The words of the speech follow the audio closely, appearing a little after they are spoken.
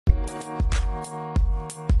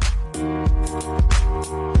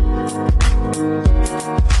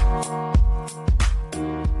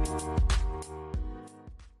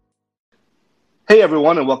Hey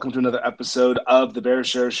everyone, and welcome to another episode of the Bear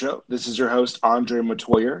Share Show. This is your host, Andre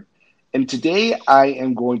Matoyer, and today I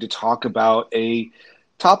am going to talk about a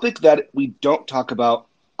topic that we don't talk about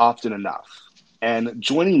often enough. And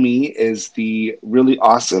joining me is the really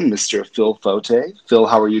awesome Mr. Phil Fote. Phil,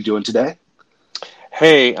 how are you doing today?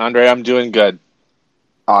 Hey, Andre, I'm doing good.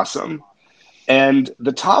 Awesome. And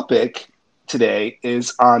the topic today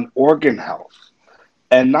is on organ health.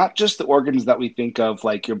 And not just the organs that we think of,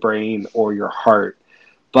 like your brain or your heart,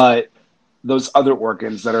 but those other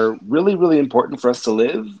organs that are really, really important for us to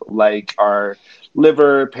live, like our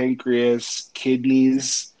liver, pancreas,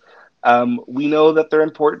 kidneys. We know that they're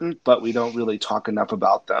important, but we don't really talk enough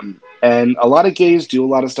about them. And a lot of gays do a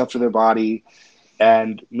lot of stuff to their body,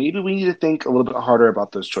 and maybe we need to think a little bit harder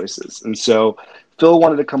about those choices. And so Phil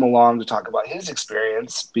wanted to come along to talk about his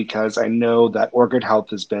experience because I know that organ health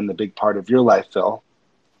has been a big part of your life, Phil.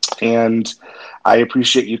 And I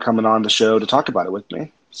appreciate you coming on the show to talk about it with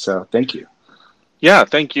me. So thank you. Yeah,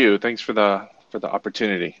 thank you. Thanks for the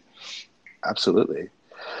opportunity. Absolutely.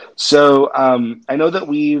 So I know that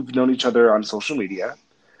we've known each other on social media,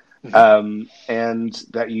 and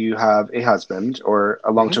that you have a husband or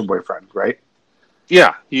a long-term boyfriend, right?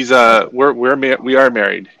 Yeah, he's we are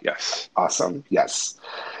married. Yes. Awesome. Yes.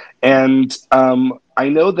 And I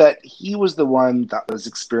know that he was the one that was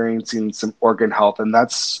experiencing some organ health, and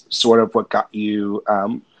that's sort of what got you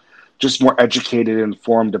just more educated and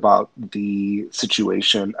informed about the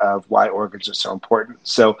situation of why organs are so important.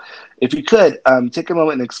 So if you could take a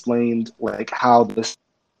moment and explain like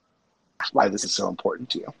why this is so important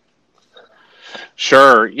to you.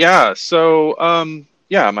 Sure. Yeah. So,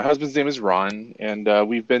 my husband's name is Ron, and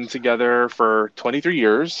we've been together for 23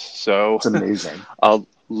 years. So It's amazing. a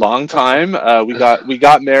long time. We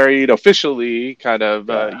got married officially, kind of,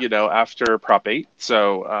 after Prop 8,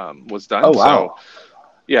 so was done. Oh, wow. So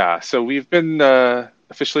yeah, so we've been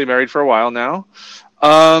officially married for a while now.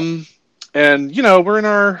 And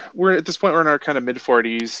we're at this point we're in our kind of mid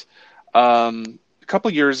 40s. A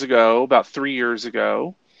couple years ago, about 3 years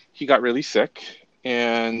ago, he got really sick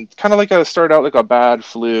and kind of started out like a bad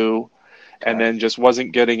flu, and then just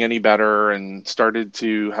wasn't getting any better and started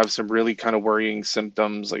to have some really kind of worrying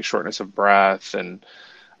symptoms like shortness of breath and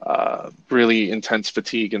really intense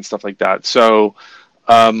fatigue and stuff like that. So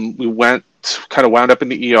we wound up in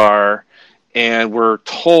the ER, and we're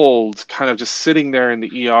told, kind of just sitting there in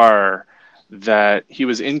the ER, that he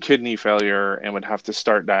was in kidney failure and would have to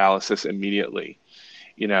start dialysis immediately.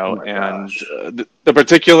 The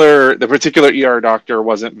particular ER doctor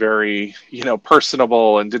wasn't very,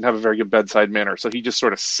 personable and didn't have a very good bedside manner. So he just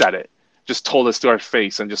sort of said it, just told us to our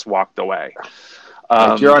face and just walked away.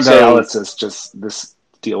 Like you're on dialysis, just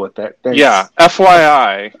deal with it. Thanks. Yeah.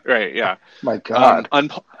 FYI. Right. Yeah. My God.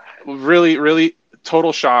 Really, really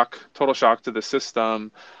total shock to the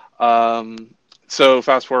system. So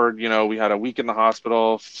fast forward, we had a week in the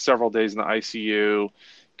hospital, several days in the ICU,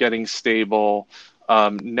 getting stable.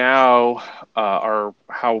 Now,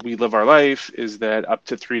 how we live our life is that up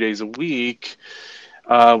to 3 days a week,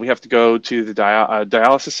 we have to go to the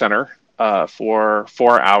dialysis center for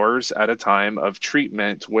 4 hours at a time of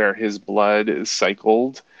treatment, where his blood is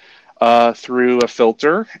cycled through a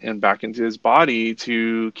filter and back into his body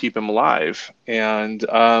to keep him alive. And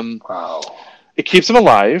wow. It keeps him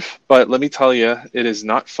alive, but let me tell you, it is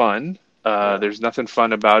not fun. There's nothing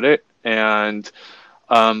fun about it. And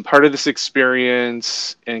part of this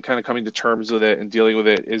experience and kind of coming to terms with it and dealing with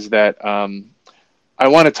it is that I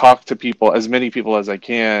want to talk to people, as many people as I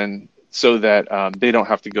can, so that they don't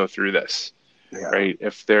have to go through this, right?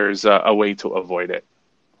 If there's a way to avoid it.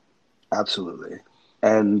 Absolutely.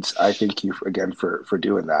 And I thank you again for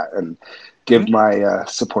doing that, and give my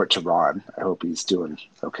support to Ron. I hope he's doing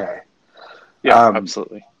okay. Yeah,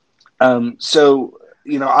 absolutely. So,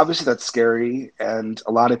 obviously that's scary, and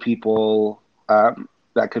a lot of people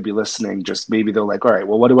that could be listening, just maybe they're like, all right,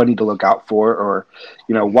 well, what do I need to look out for? Or,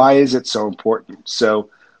 why is it so important? So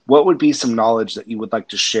what would be some knowledge that you would like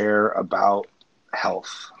to share about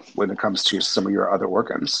health when it comes to some of your other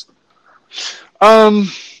organs?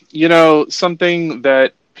 Something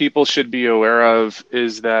that people should be aware of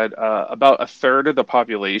is that about a third of the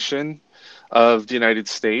population of the United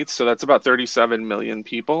States, so that's about 37 million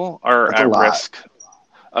people, are at risk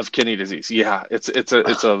of kidney disease. Yeah, it's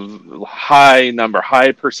a high number,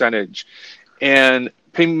 high percentage. And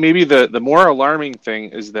maybe the more alarming thing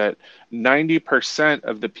is that 90%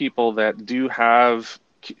 of the people that do have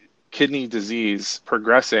kidney disease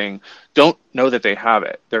progressing don't know that they have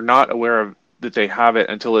it. They're not aware of that they have it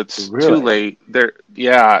until it's too Really? late.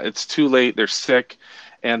 It's too late. They're sick,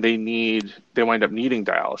 and they wind up needing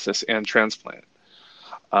dialysis and transplant.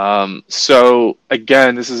 So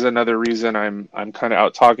again, this is another reason I'm kind of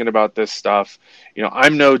out talking about this stuff.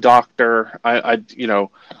 I'm no doctor. I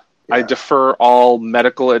Yeah. defer all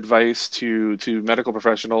medical advice to medical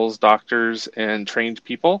professionals, doctors, and trained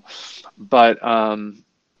people. But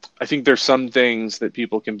I think there's some things that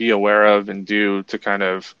people can be aware of and do to kind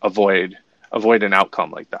of avoid an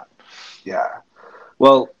outcome like that. Yeah.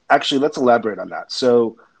 Well, actually, let's elaborate on that.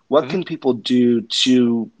 So, what Mhm. can people do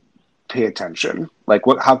to pay attention? Like,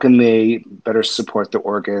 how can they better support the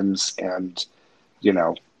organs? And, you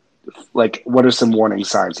know, like, what are some warning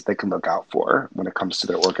signs that they can look out for when it comes to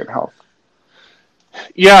their organ health?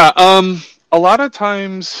 Yeah, a lot of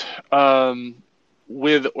times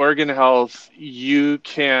with organ health, you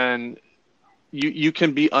can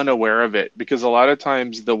be unaware of it because a lot of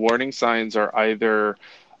times the warning signs are either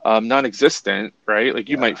non-existent, right? Like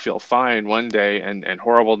you Yeah. might feel fine one day and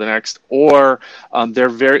horrible the next, or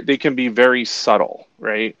they can be very subtle,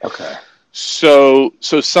 right? Okay. So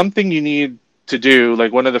something you need to do,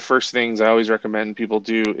 like one of the first things I always recommend people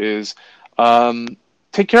do is um,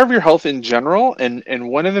 take care of your health in general, and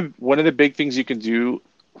one of the big things you can do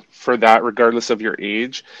for that, regardless of your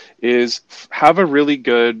age, is have a really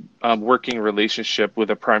good working relationship with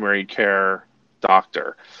a primary care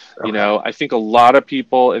doctor. Okay. I think a lot of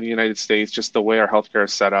people in the United States, just the way our healthcare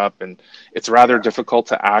is set up, and it's rather Yeah. difficult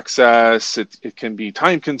to access. It can be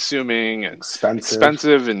time consuming and Expensive.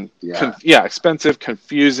 expensive and Yeah. expensive,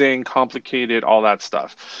 confusing, complicated, all that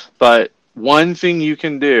stuff. But one thing you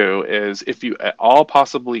can do is, if you at all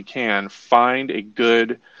possibly can, find a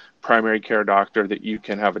good primary care doctor that you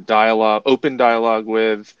can have open dialogue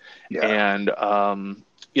with, Yeah. and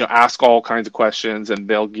ask all kinds of questions, and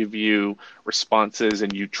they'll give you responses,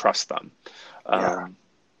 and you trust them. Yeah. Um,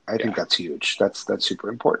 I think yeah, that's huge. That's super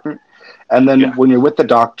important. And then yeah, when you're with the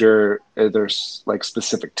doctor, there's like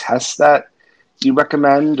specific tests that you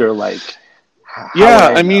recommend, or like how would yeah.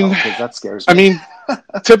 I I mean, know? Because that scares I me. mean,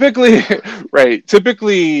 typically, right.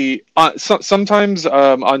 Typically, sometimes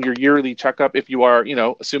on your yearly checkup, if you are,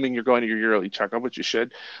 assuming you're going to your yearly checkup, which you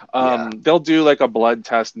should, Yeah. they'll do like a blood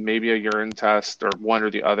test, maybe a urine test, or one or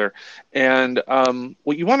the other. And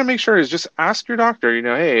what you want to make sure is just ask your doctor.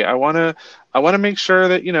 Hey, I want to make sure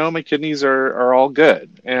that my kidneys are all good,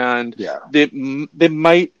 and Yeah. they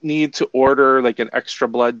might need to order like an extra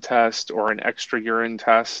blood test or an extra urine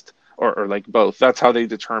test, or like both. That's how they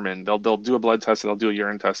determine. They'll do a blood test and they'll do a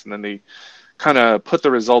urine test, and then they kind of put the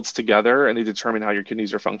results together and they determine how your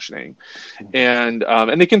kidneys are functioning. And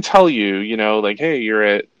they can tell you, like, hey, you're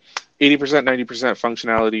at 80%, 90%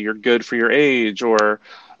 functionality. You're good for your age, or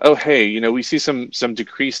oh, hey, we see some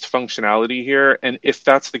decreased functionality here, and if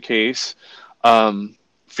that's the case,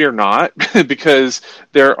 fear not, because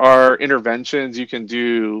there are interventions you can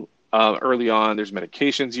do early on. There's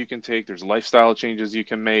medications you can take. There's lifestyle changes you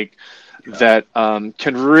can make Yeah. that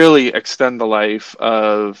can really extend the life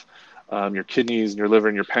of your kidneys and your liver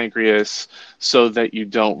and your pancreas, so that you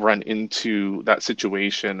don't run into that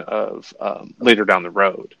situation of later down the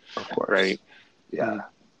road, Of course. right? Yeah. Mm-hmm.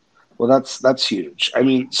 Well, that's huge. I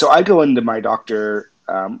mean, so I go into my doctor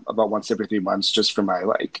about once every 3 months just for my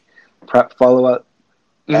like prep follow up,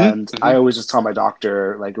 and I Mm-hmm. always just tell my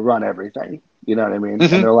doctor like run everything. You know what I mean? And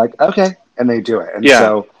Mm-hmm. they're like, okay, and they do it, and Yeah,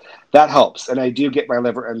 so that helps. And I do get my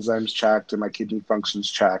liver enzymes checked and my kidney functions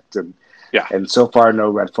checked, yeah, and so far no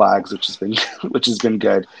red flags, which has been which has been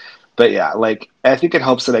good. But yeah, like I think it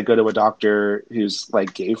helps that I go to a doctor who's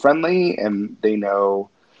like gay friendly and they know,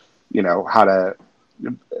 how to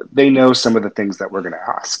they know some of the things that we're going to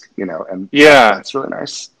ask, and yeah. that's really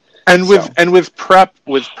nice. And with So, and with prep,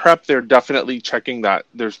 they're definitely checking that.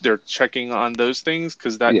 They're checking on those things,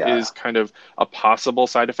 because that yeah, is kind of a possible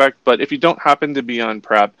side effect. But if you don't happen to be on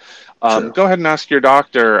prep, true. go ahead and ask your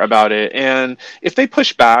doctor about it. And if they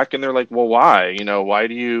push back and they're like, "Well, why? Why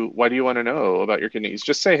do you want to know about your kidneys?"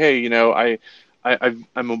 Just say, "Hey,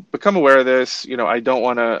 I'm become aware of this. I don't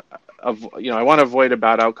want to, I want to avoid a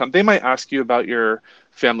bad outcome." They might ask you about your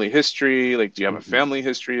family history. Like, do you have a Hmm. family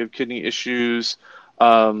history of kidney issues?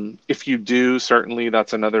 If you do, certainly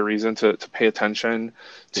that's another reason to pay attention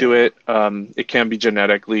to Yeah, it. It can be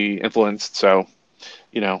genetically influenced, so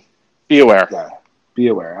you know, be aware. yeah. Be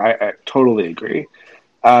aware. I totally agree.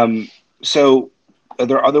 Um, so, are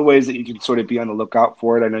there other ways that you can sort of be on the lookout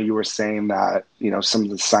for it? I know you were saying that some of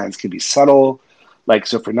the signs can be subtle.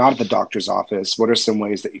 So if you're not at the doctor's office, what are some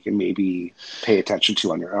ways that you can maybe pay attention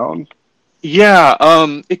to on your own? Yeah,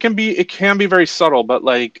 it can be very subtle, but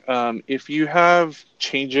like if you have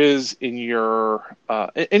changes in your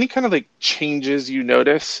any kind of like changes you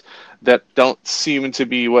notice that don't seem to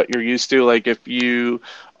be what you're used to, like if you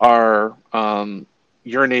are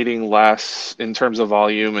urinating less in terms of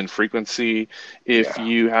volume and frequency, if Yeah.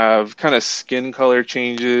 you have kind of skin color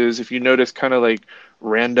changes, if you notice kind of like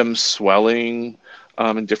random swelling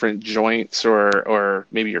in different joints or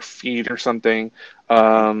maybe your feet or something,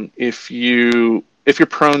 if you're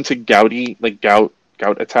prone to gouty like gout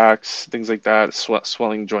attacks, things like that,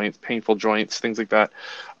 swelling joints, painful joints, things like that.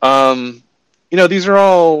 These are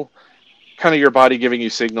all kind of your body giving you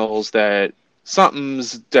signals that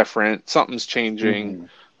something's different, something's changing.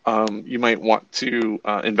 Hmm. You might want to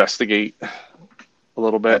investigate a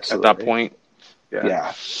little bit at that Absolutely. point. Yeah.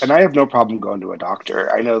 Yeah. And I have no problem going to a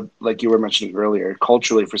doctor. I know, like you were mentioning earlier,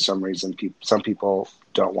 culturally, for some reason, some people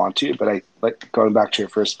don't want to. But I like going back to your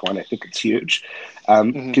first point. I think it's huge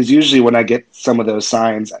Hmm. because usually when I get some of those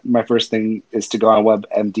signs, my first thing is to go on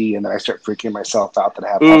WebMD, and then I start freaking myself out that I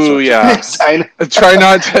have all Ooh, sorts of yeah. things. I know. Try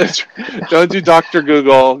not to. Don't do Doctor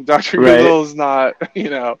Google. Doctor Right. Google is not, not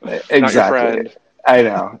your Exactly. friend. I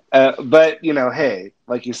know. But, hey,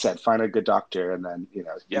 like you said, find a good doctor, and then, you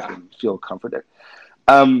Yeah. can feel comforted.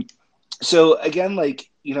 Um, So again, like,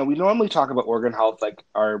 we normally talk about organ health, like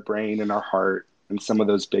our brain and our heart and some of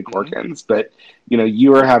those big Hmm. organs, but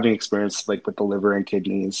you are having experience like with the liver and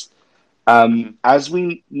kidneys. Hmm. As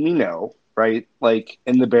we know, right? Like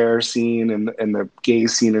in the bear scene and the gay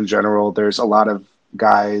scene in general, there's a lot of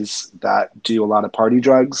guys that do a lot of party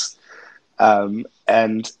drugs,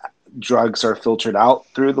 and drugs are filtered out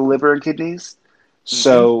through the liver and kidneys. Hmm.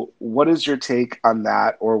 So, what is your take on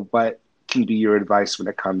that, or what can be your advice when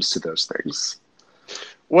it comes to those things?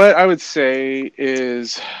 What I would say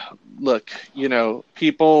is, look,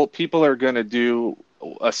 people are going to do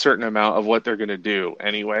a certain amount of what they're going to do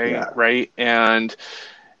anyway, Yeah. right? And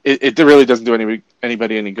it really doesn't do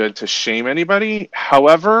anybody any good to shame anybody.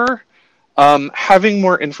 However, having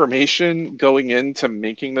more information going into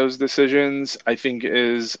making those decisions, I think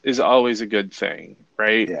is always a good thing,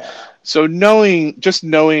 right? Yeah. So knowing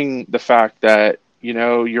the fact that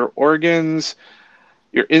your organs,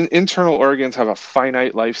 your internal organs have a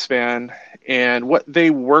finite lifespan, and what they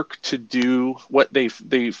work to do, what they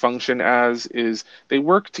function as, is they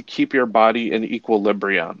work to keep your body in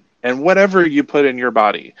equilibrium. And whatever you put in your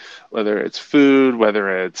body, whether it's food,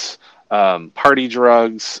 whether it's party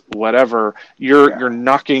drugs, whatever, Yeah. you're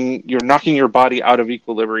knocking your body out of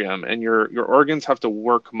equilibrium, and your organs have to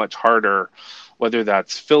work much harder, whether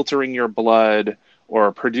that's filtering your blood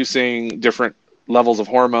or producing different levels of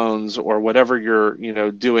hormones or whatever you're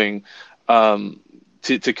doing, um,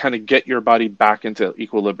 to kind of get your body back into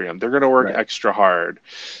equilibrium. They're going to work Right. extra hard.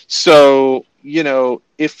 So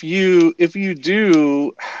if you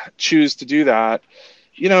do choose to do that,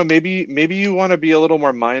 maybe you want to be a little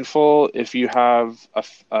more mindful if you have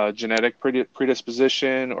a genetic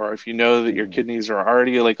predisposition, or if you know that your Hmm. kidneys are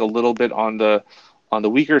already like a little bit on the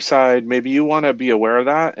weaker side. Maybe you want to be aware of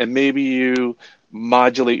that, and maybe you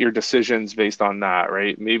modulate your decisions based on that,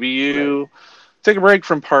 right? Maybe Right. you take a break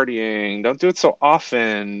from partying, don't do it so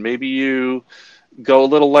often. Maybe you go a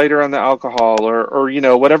little lighter on the alcohol, or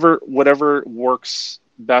whatever works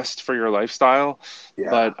best for your lifestyle. Yeah.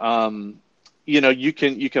 But you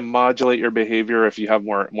can modulate your behavior if you have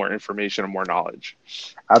more information and more knowledge.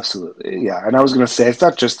 Absolutely. Yeah. And I was going to say, it's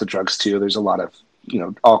not just the drugs too. There's a lot of,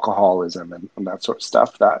 alcoholism and that sort of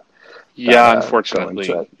stuff that Yeah, go into unfortunately.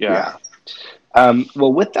 it. Yeah. Yeah.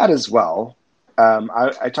 Well, with that as well,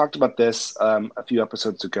 I talked about this a few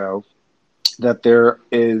episodes ago, that there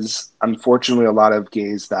is unfortunately a lot of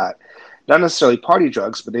gays that not necessarily party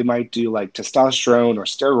drugs, but they might do like testosterone or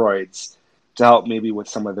steroids to help maybe with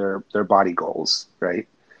some of their body goals, right?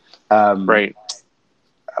 Um, Right.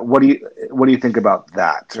 what do you think about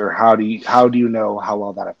that, or how do you know how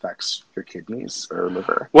well that affects your kidneys or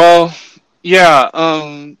liver? Well, yeah,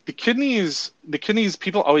 the kidneys,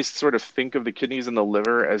 people always sort of think of the kidneys and the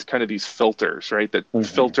liver as kind of these filters, right? That Hmm.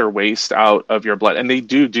 filter waste out of your blood, and they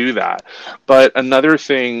do that. But another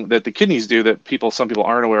thing that the kidneys do that some people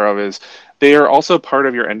aren't aware of is they are also part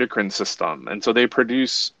of your endocrine system, and so they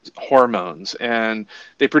produce hormones, and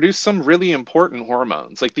they produce some really important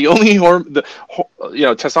hormones. Like the only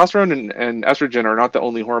testosterone and estrogen are not the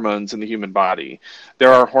only hormones in the human body.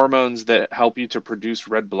 There are hormones that help you to produce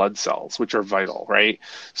red blood cells, which are vital, right?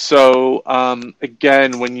 So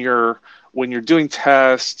again, when you're doing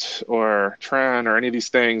test or tren or any of these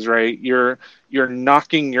things, right, you're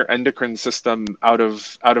knocking your endocrine system out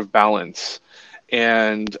of balance,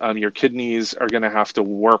 and your kidneys are going to have to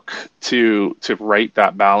work to right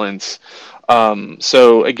that balance.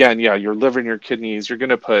 So again, yeah, your liver and your kidneys, you're going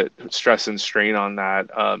to put stress and strain on that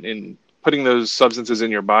in putting those substances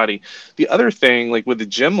in your body. The other thing, like with the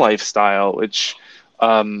gym lifestyle, which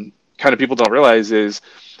kind of people don't realize, is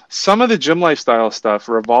some of the gym lifestyle stuff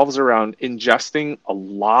revolves around ingesting a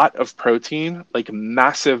lot of protein, like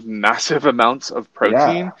massive, massive amounts of Yeah.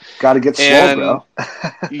 protein. Got to get swole, And bro.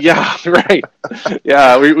 yeah, right.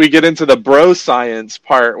 Yeah, we get into the bro science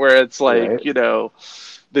part where it's Right. like,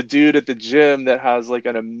 the dude at the gym that has like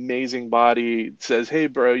an amazing body says, "Hey,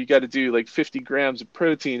 bro, you got to do like 50 grams of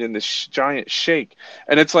protein in this giant shake."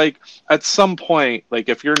 And it's like, at some point, like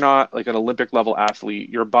if you're not like an Olympic level athlete,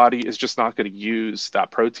 your body is just not going to use that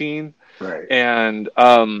protein. Right. And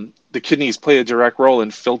the kidneys play a direct role in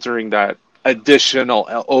filtering that additional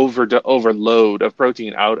overload of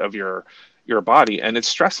protein out of your body, and it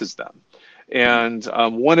stresses them. And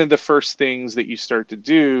one of the first things that you start to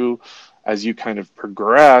do as you kind of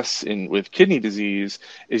progress in with kidney disease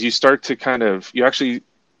is you actually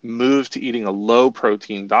move to eating a low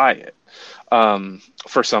protein diet.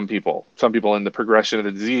 For some people in the progression of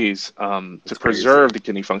the disease, to That's crazy. preserve the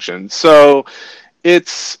kidney function. So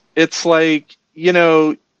it's like,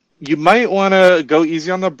 you might want to go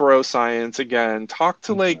easy on the bro science. Again, talk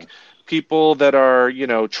to Hmm. like people that are,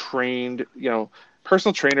 trained,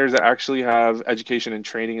 personal trainers that actually have education and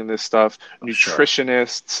training in this stuff, Sure.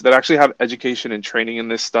 nutritionists that actually have education and training in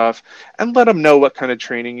this stuff, and let them know what kind of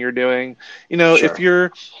training you're doing. If Sure.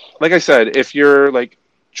 you're, like I said, if you're like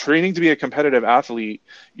training to be a competitive athlete,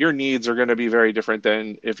 your needs are going to be very different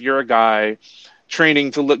than if you're a guy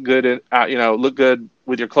training to look good look good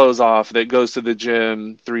with your clothes off that goes to the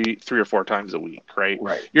gym three or four times a week, right?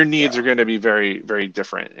 Right. Your needs Yeah. are going to be very, very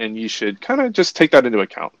different, and you should kind of just take that into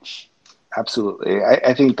account. Absolutely.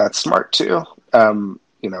 I think that's smart too.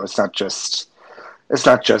 It's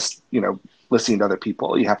not just listening to other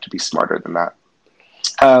people. You have to be smarter than that.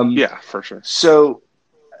 Um, Yeah, for sure. so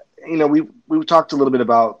we talked a little bit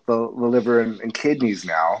about the liver and kidneys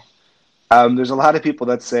now. There's a lot of people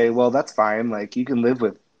that say, well, that's fine. Like you can live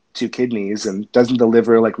with two kidneys, and doesn't the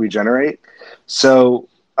liver like regenerate? So,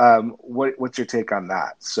 what's your take on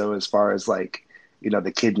that? So, as far as like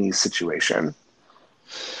the kidney situation.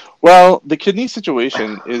 Well, the kidney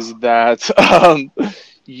situation is that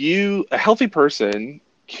a healthy person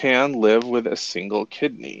can live with a single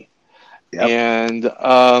kidney. Yep, And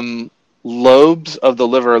lobes of the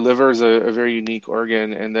liver is a very unique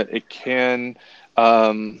organ, and that it can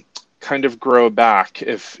um, kind of grow back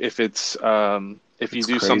if you it's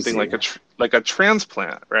do something crazy. like like a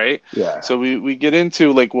transplant, right? Yeah, So we get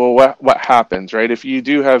into like, well, what happens, right? If you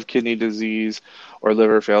do have kidney disease or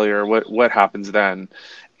liver failure, what happens then?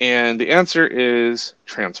 And the answer is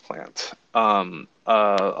transplant.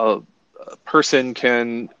 A person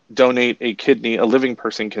can donate a kidney, a living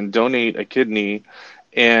person can donate a kidney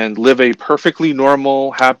and live a perfectly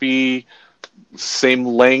normal, happy, same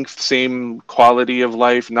length, same quality of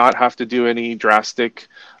life, not have to do any drastic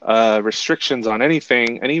restrictions on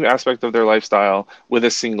anything, any aspect of their lifestyle with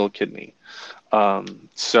a single kidney.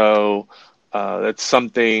 So that's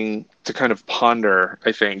something to kind of ponder,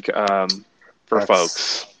 I think, for that's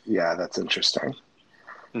folks. that's interesting.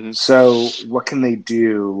 Mhm. So, what can they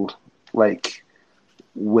do like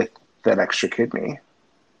with that extra kidney?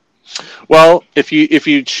 Well, if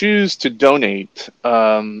you choose to donate,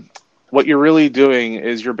 what you're really doing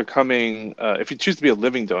is you're becoming. If you choose to be a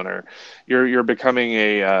living donor, you're becoming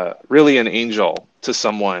really an angel to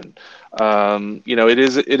someone.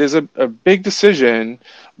 It is a big decision,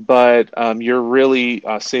 but you're really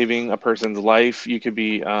saving a person's life. You could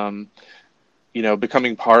be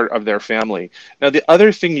becoming part of their family. Now, the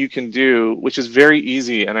other thing you can do, which is very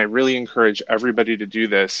easy, and I really encourage everybody to do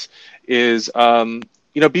this, is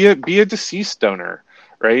be a deceased donor,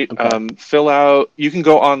 right? Okay. Fill out. You can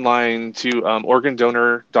go online to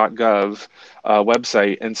organdonor.gov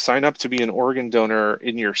website and sign up to be an organ donor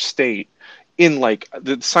in your state. In like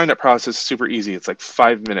the sign up process is super easy. It's like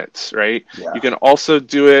 5 minutes, right? You Yeah. can also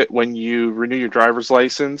do it when you renew your driver's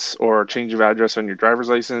license or change of address on your driver's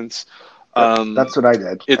license. Yep. Um, That's what I did,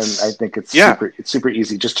 and I it's think it's yeah, super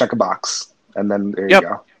easy. Just check a box, and then there you yep,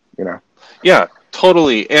 go. You know. yeah,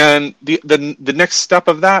 totally. And the next step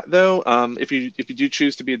of that, though, if you do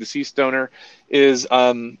choose to be a deceased donor, is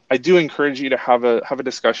I do encourage you to have a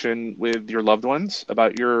discussion with your loved ones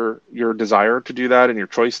about your desire to do that and your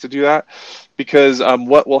choice to do that, because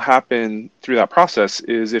what will happen through that process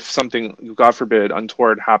is if something, God forbid,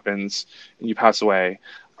 untoward happens and you pass away,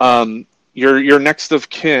 Right. your next of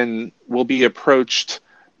kin will be approached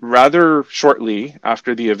rather shortly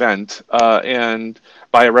after the event, and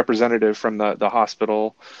by a representative from the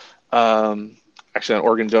hospital. Um, Actually, an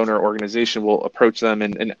organ donor organization will approach them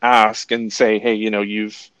and ask and say, "Hey,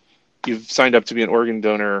 you've signed up to be an organ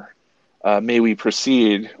donor. May we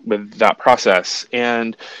proceed with that process?"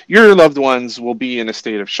 And your loved ones will be in a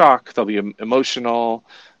state of shock. They'll be emotional.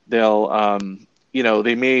 They'll,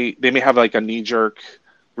 they may have like a knee jerk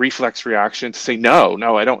reflex reaction to say, "No,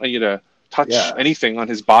 no, I don't want you to touch Yeah. anything on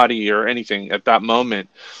his body or anything at that moment."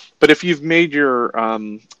 But if you've made your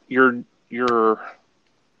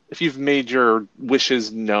if you've made your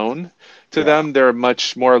wishes known to Yeah. them, they're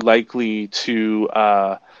much more likely to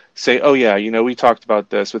say, "Oh yeah, we talked about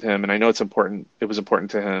this with him, and I know it's important. It was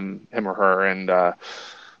important to him or her, and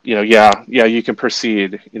yeah, yeah, you can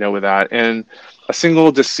proceed, with that." And a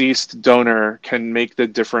single deceased donor can make the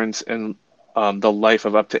difference in the life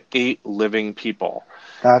of up to 8 living people,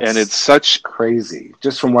 and That's crazy.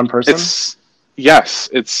 Just from one person? it's yes,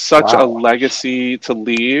 it's such a Wow. legacy to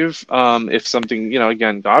leave. If something,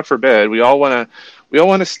 again, God forbid, we all want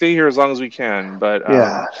to stay here as long as we can, but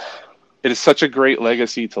Yeah. it is such a great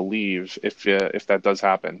legacy to leave if that does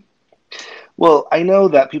happen. Well, I know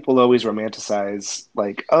that people always romanticize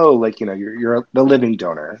like, oh, like, you're the living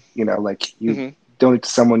donor, like you Hmm. donate to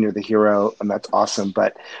someone, you're the hero, and that's awesome.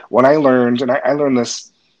 But when I learned, and I learned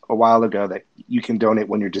this a while ago, that you can donate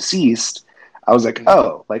when you're deceased, I was like, Hmm.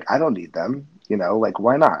 oh, like I don't need them, like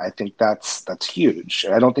why not? I think that's huge.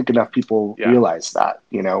 And I don't think enough people Yeah, realize that,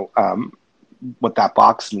 what that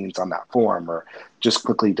box means on that form, or just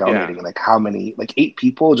quickly yeah, donating, like how many, like 8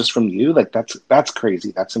 people just from you, like that's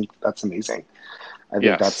crazy. That's amazing. I think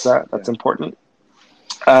yes, that's yeah, important.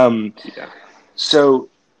 Um, yeah. so,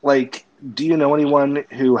 like, do you know anyone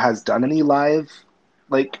who has done any live,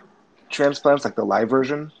 like, transplants, like the live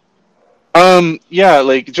version? Yeah,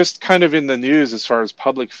 like just kind of in the news as far as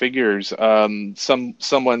public figures.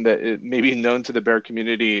 Someone that may be known to the bear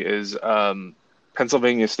community is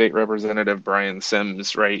Pennsylvania State Representative Brian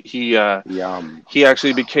Sims, right? Yum. He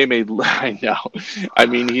actually became a I know. I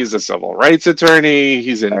mean, he's a civil rights attorney,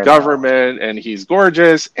 he's in I know. government, and he's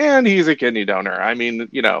gorgeous, and he's a kidney donor. I mean,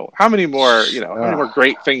 how many more Ugh,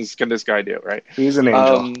 great things can this guy do, right? he's an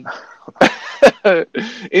angel. Um,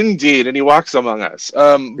 Indeed, and he walks among us.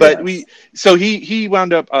 But Yes. he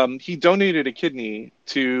wound up, he donated a kidney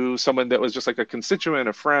to someone that was just like a constituent,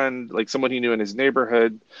 a friend, like someone he knew in his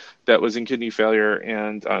neighborhood that was in kidney failure,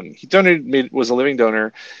 and he was a living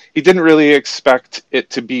donor. He didn't really expect it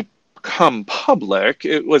to become public.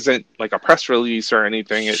 It wasn't like a press release or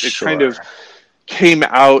anything. It kind of Sure. came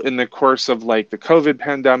out in the course of like the COVID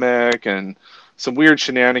pandemic and some weird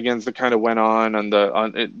shenanigans that kind of went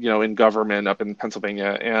in government up in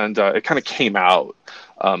Pennsylvania, and it kind of came out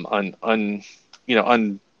un, un you know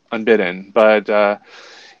un, unbidden. But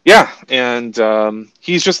yeah, and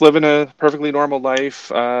he's just living a perfectly normal life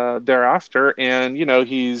thereafter, and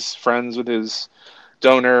he's friends with his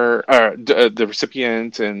donor, the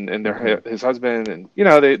recipient, and Hmm. his husband, and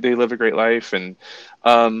they live a great life. And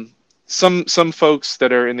um, some folks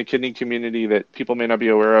that are in the kidney community that people may not be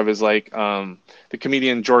aware of is like the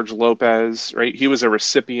comedian George Lopez, right? He was a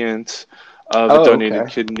recipient of a Oh, donated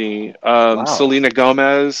okay. kidney. Wow. Selena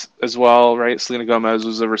Gomez as well, right? Selena Gomez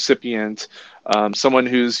was a recipient, someone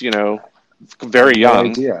who's I had very no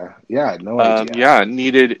young. idea. Yeah, I had no idea. Yeah,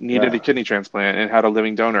 needed a Yeah. kidney transplant and had a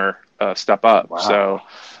living donor step up. Wow. So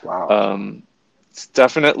Wow. um, it's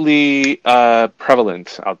definitely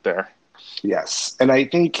prevalent out there. Yes. And I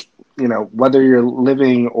think, whether you're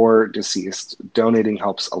living or deceased, donating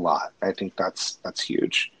helps a lot. I think that's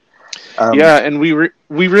huge. Um, Yeah, and we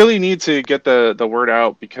really need to get the word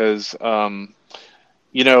out because a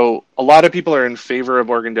lot of people are in favor of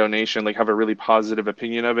organ donation, like have a really positive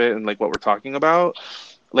opinion of it and like what we're talking about.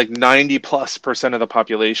 Like 90+% of the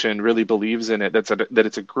population really believes in it. That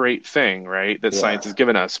it's a great thing, right? That science yeah. has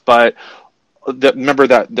given us. But remember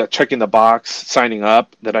that checking the box signing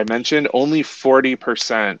up that I mentioned, only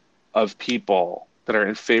 40% of people that are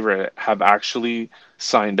in favor of it have actually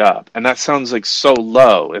signed up. And that sounds like so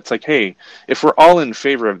low. It's like, hey, if we're all in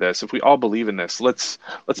favor of this, if we all believe in this, let's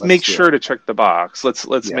Let's make do sure it. to check the box. Let's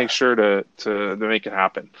Yeah, make sure to make it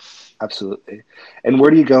happen. absolutely. And where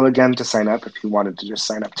do you go again to sign up if you wanted to just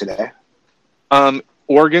sign up today?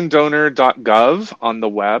 Organdonor.gov on the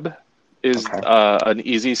web is Okay. an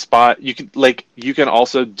easy spot. You can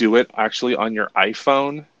also do it actually on your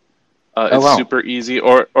iPhone. Oh, It's wow. super easy,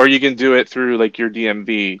 or you can do it through like your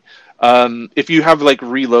DMV. If you have like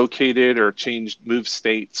relocated or moved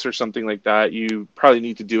states or something like that, you probably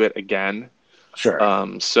need to do it again. Sure.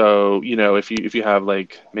 So if you have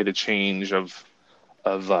like made a change of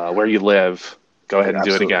where you live, go ahead Right, and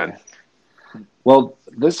do it absolutely. again. Well,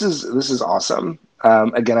 this is awesome.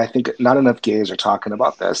 Again, I think not enough gays are talking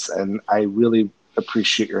about this, and I really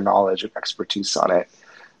appreciate your knowledge and expertise on it.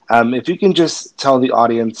 If you can just tell the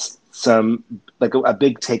audience some, like a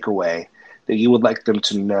big takeaway that you would like them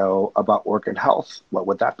to know about organ health, what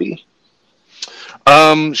would that be?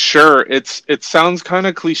 Sure. It sounds kind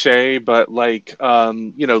of cliche, but like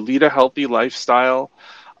lead a healthy lifestyle.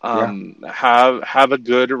 Yeah, Have a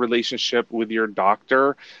good relationship with your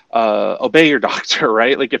doctor. Obey your doctor,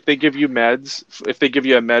 right? Like if they give you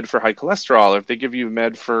a med for high cholesterol, if they give you a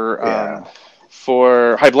med yeah,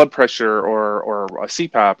 for high blood pressure or a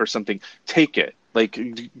CPAP or something, take it. Like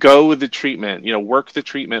go with the treatment, work the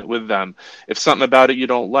treatment with them. If something about it you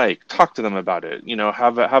don't like, talk to them about it.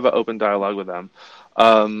 Have an open dialogue with them.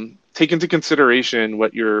 Take into consideration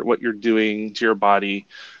what you're doing to your body.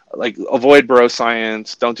 Like avoid bro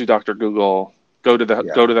science. Don't do Dr. Google. yeah.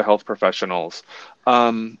 Go to the health professionals.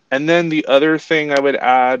 And then the other thing I would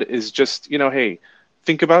add is just hey,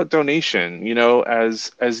 think about donation.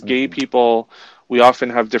 As gay Hmm. people, we often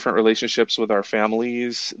have different relationships with our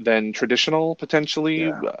families than traditional, potentially.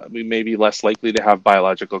 Yeah, We may be less likely to have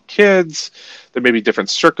biological kids. There may be different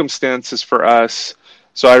circumstances for us.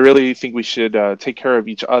 So I really think we should take care of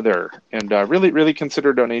each other and really, really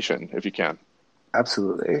consider donation if you can.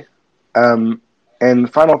 absolutely. Um,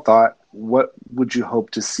 and final thought, what would you hope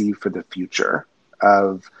to see for the future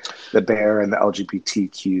of the bear and the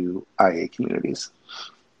LGBTQIA communities?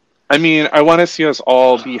 I mean, I want to see us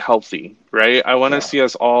all be healthy, right? I want to Yeah. see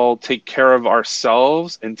us all take care of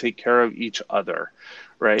ourselves and take care of each other,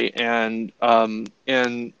 right? And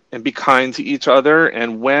be kind to each other.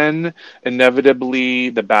 And when inevitably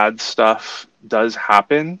the bad stuff does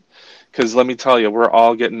happen, because let me tell you, we're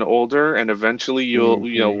all getting older, and eventually Hmm.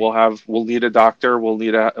 we'll need a doctor,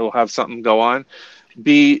 we'll have something go on.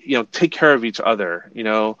 Take care of each other,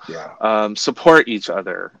 Yeah, support each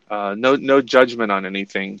other, no judgment on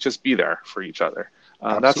anything, just be there for each other.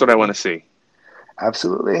 That's what I want absolutely. to see.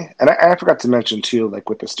 Absolutely. And I forgot to mention too, like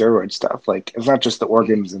with the steroid stuff, like it's not just the Mhm.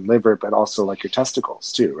 organs and liver, but also like your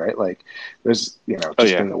testicles too, right? Like there's, Oh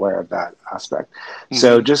just yeah. being aware of that aspect.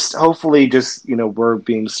 So Hmm. just hopefully just, we're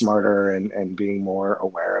being smarter and being more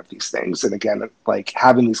aware of these things. And again, like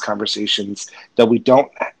having these conversations that we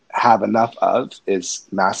don't have enough of is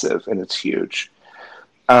massive and it's huge.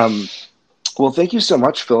 Um, well, thank you so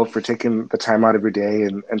much, Phil, for taking the time out of your day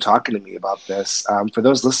and talking to me about this. For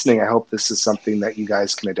those listening, I hope this is something that you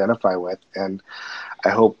guys can identify with. And I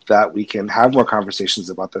hope that we can have more conversations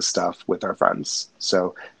about this stuff with our friends.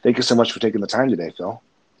 So thank you so much for taking the time today, Phil.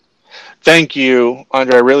 Thank you,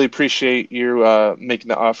 Andre. I really appreciate you making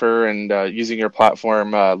the offer and using your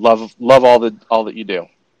platform. Love all that you do.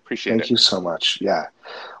 Appreciate Thank it. you so much. Yeah.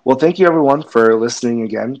 Well, thank you, everyone, for listening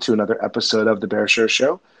again to another episode of The Bear Show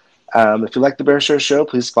Show. If you like The Bear Show Show,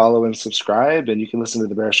 please follow and subscribe. And you can listen to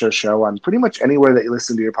The Bear Show Show on pretty much anywhere that you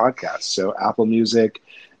listen to your podcast. So, Apple Music,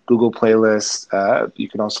 Google Playlist. You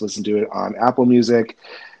can also listen to it on Apple Music,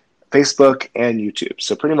 Facebook, and YouTube.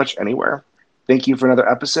 So, pretty much anywhere. Thank you for another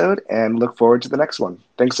episode and look forward to the next one.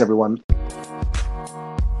 Thanks, everyone.